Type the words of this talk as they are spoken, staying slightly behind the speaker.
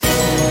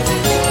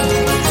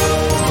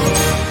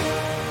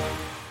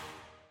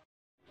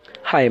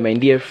Hi, my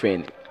dear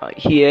friend.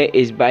 Here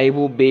is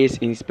Bible based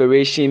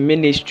inspiration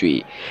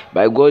ministry.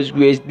 By God's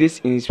grace,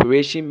 this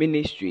inspiration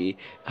ministry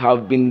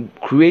have been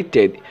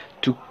created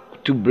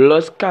to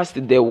broadcast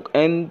the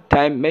end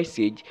time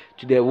message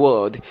to the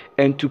world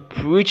and to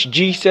preach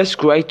Jesus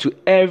Christ to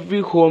every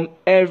home,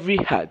 every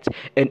heart,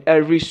 and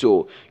every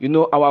soul.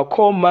 Our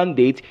core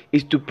mandate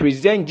is to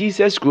present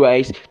Jesus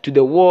Christ to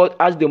the world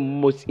as the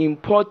most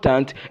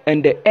important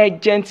and the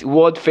urgent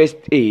world first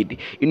aid.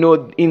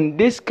 In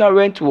this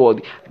current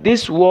world,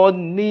 this world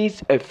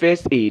needs a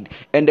first aid,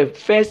 and the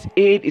first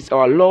aid is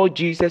our Lord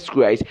Jesus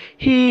Christ.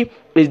 He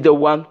is the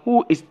one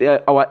who is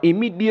our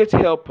immediate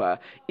helper.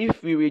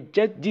 If we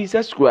reject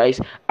Jesus Christ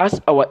as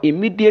our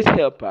immediate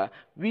helper,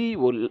 we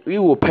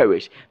will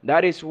perish.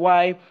 That is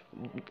why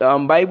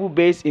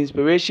Bible-based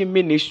inspiration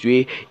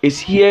ministry is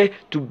here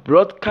to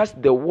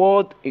broadcast the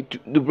world,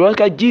 to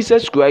broadcast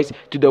Jesus Christ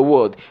to the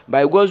world.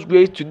 By God's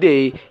grace,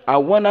 today I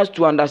want us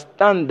to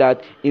understand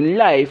that in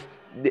life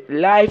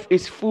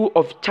is full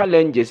of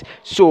challenges.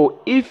 So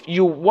if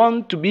you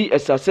want to be a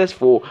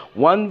successful,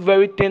 one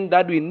very thing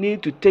that we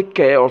need to take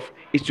care of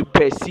is to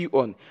pursue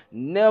on.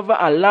 Never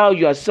allow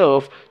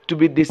yourself to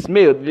be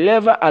dismayed.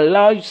 Never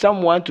allow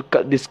someone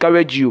to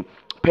discourage you.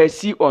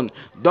 Pursue on.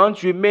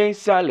 Don't remain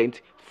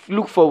silent.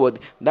 Look forward.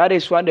 That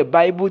is what the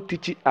Bible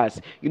teaches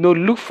us.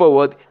 Look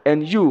forward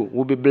and you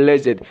will be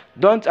blessed.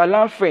 Don't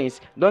allow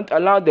friends, don't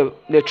allow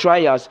the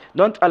trials,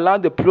 don't allow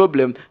the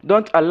problem,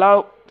 don't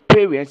allow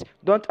parents,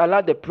 don't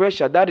allow the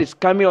pressure that is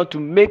coming on to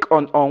make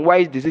an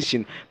unwise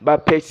decision,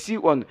 but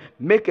pursue on.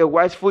 Make a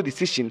wiseful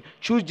decision.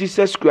 Choose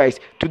Jesus Christ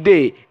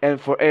today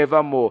and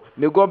forevermore.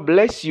 May God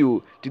bless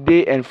you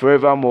today and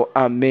forevermore.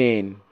 Amen.